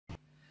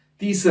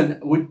Theasen,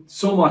 with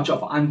so much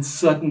of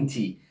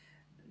uncertainty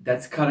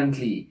that's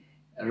currently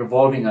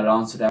revolving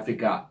around South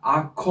Africa,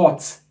 are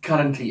courts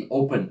currently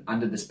open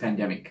under this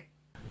pandemic?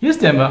 Yes,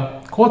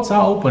 Denver, courts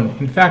are open.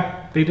 In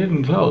fact, they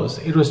didn't close.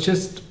 It was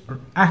just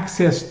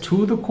access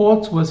to the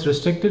courts was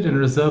restricted and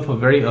reserved for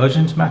very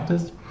urgent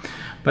matters.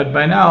 But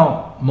by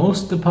now,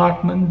 most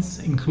departments,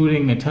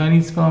 including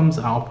attorneys' firms,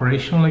 are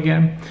operational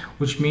again,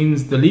 which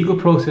means the legal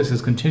process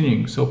is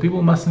continuing. So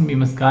people mustn't be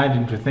misguided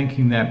into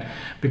thinking that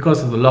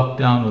because of the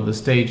lockdown or the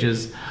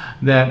stages,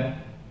 that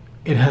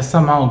it has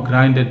somehow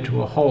grinded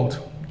to a halt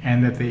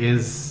and that there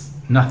is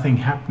nothing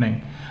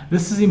happening.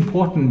 This is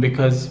important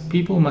because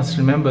people must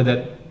remember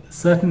that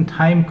certain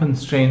time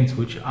constraints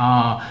which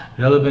are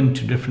relevant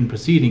to different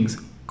proceedings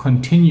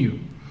continue.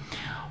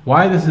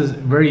 Why this is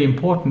very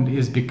important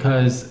is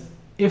because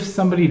if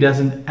somebody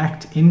doesn't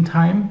act in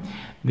time,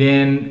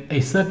 then a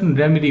certain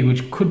remedy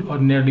which could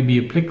ordinarily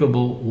be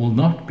applicable will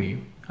not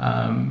be,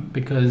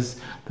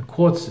 because the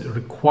courts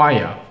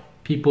require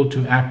people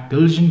to act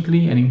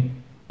diligently,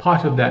 and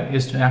part of that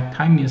is to act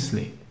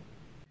timeously.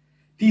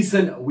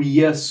 Theasen, we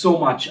hear so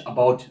much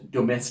about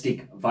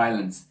domestic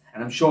violence,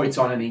 and I'm sure it's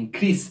on an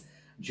increase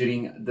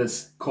during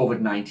this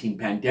COVID-19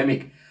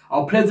 pandemic.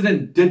 Our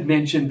president did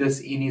mention this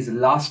in his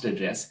last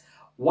address.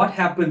 What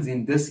happens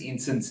in this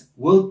instance?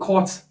 Will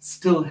courts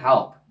still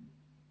help?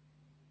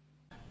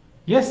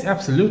 Yes,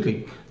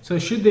 absolutely. So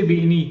should there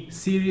be any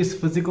serious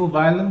physical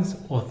violence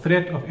or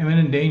threat of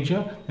imminent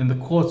danger, then the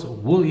courts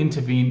will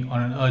intervene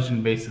on an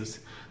urgent basis.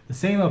 The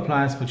same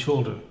applies for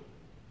children.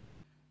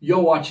 You're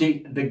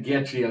watching The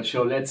Get Real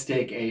Show. Let's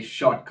take a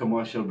short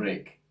commercial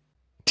break.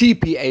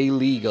 TPA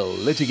Legal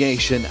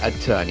Litigation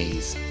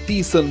Attorneys.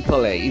 Theasen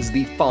Pillay is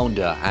the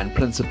founder and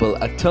principal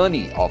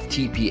attorney of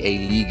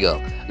TPA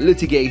Legal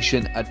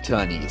Litigation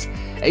Attorneys,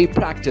 a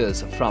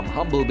practice from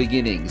humble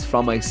beginnings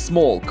from a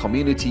small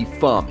community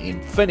firm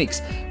in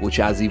Phoenix, which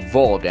has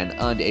evolved and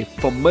earned a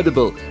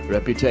formidable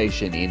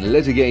reputation in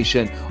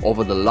litigation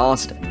over the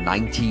last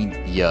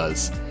 19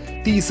 years.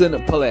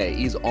 Theasen Pillay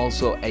is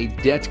also a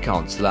debt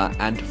counselor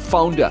and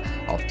founder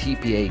of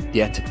TPA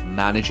Debt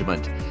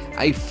Management,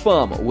 a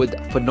firm with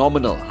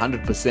phenomenal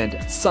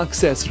 100%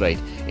 success rate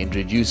in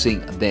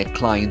reducing their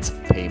clients'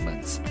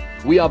 payments.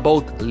 We are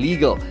both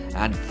legal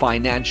and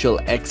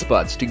financial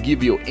experts to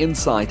give you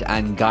insight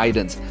and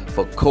guidance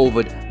for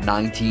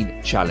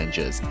COVID-19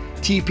 challenges.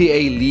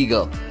 TPA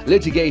Legal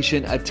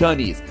Litigation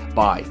Attorneys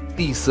by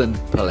Theasen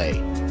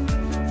Pillay.